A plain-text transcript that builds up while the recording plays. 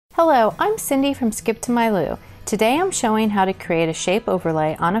Hello, I'm Cindy from Skip to My Lou. Today I'm showing how to create a shape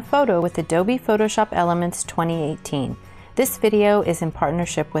overlay on a photo with Adobe Photoshop Elements 2018. This video is in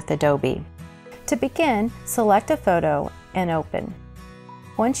partnership with Adobe. To begin, select a photo and open.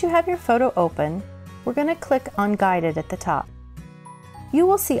 Once you have your photo open, we're going to click on Guided at the top. You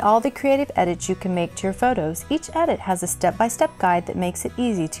will see all the creative edits you can make to your photos. Each edit has a step-by-step guide that makes it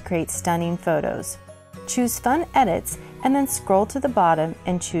easy to create stunning photos. Choose Fun Edits and then scroll to the bottom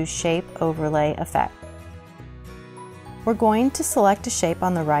and choose Shape Overlay Effect. We're going to select a shape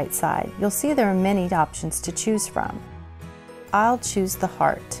on the right side. You'll see there are many options to choose from. I'll choose the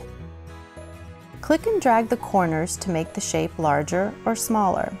heart. Click and drag the corners to make the shape larger or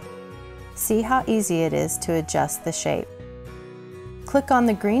smaller. See how easy it is to adjust the shape. Click on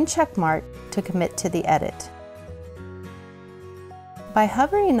the green check mark to commit to the edit. By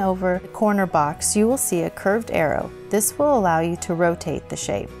hovering over the corner box, you will see a curved arrow. This will allow you to rotate the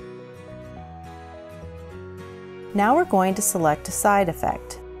shape. Now we're going to select a side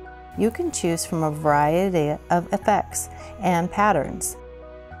effect. You can choose from a variety of effects and patterns.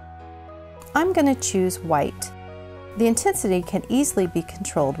 I'm going to choose white. The intensity can easily be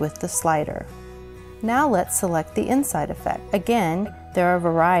controlled with the slider. Now let's select the inside effect. Again, there are a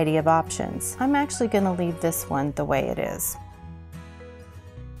variety of options. I'm actually going to leave this one the way it is.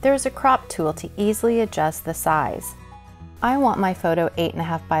 There is a crop tool to easily adjust the size. I want my photo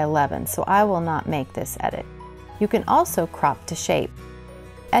 8.5 by 11, so I will not make this edit. You can also crop to shape.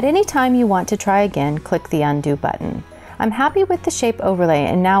 At any time you want to try again, click the undo button. I'm happy with the shape overlay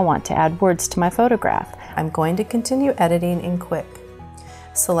and now want to add words to my photograph. I'm going to continue editing in Quick.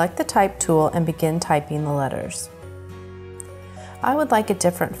 Select the type tool and begin typing the letters. I would like a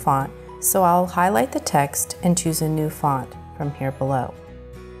different font, so I'll highlight the text and choose a new font from here below.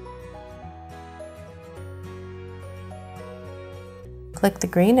 Click the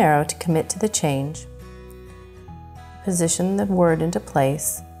green arrow to commit to the change, position the word into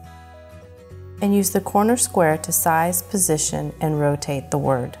place, and use the corner square to size, position, and rotate the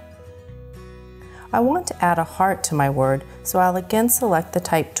word. I want to add a heart to my word, so I'll again select the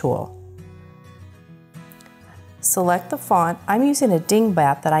type tool. Select the font. I'm using a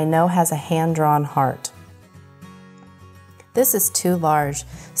dingbat that I know has a hand-drawn heart. This is too large,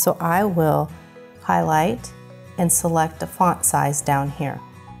 so I will highlight and select a font size down here.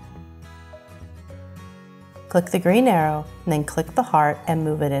 Click the green arrow and then click the heart and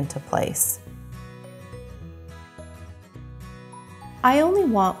move it into place. I only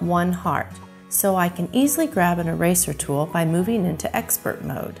want one heart, so I can easily grab an eraser tool by moving into expert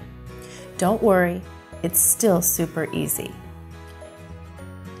mode. Don't worry, it's still super easy.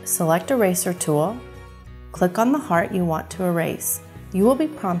 Select eraser tool, click on the heart you want to erase. You will be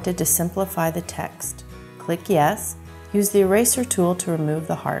prompted to simplify the text. Click Yes, use the eraser tool to remove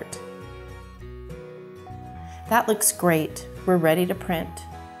the heart. That looks great. We're ready to print.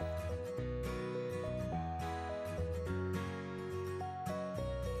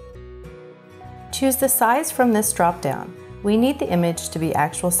 Choose the size from this drop-down. We need the image to be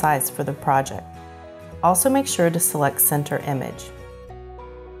actual size for the project. Also make sure to select Center Image.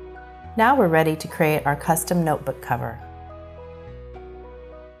 Now we're ready to create our custom notebook cover.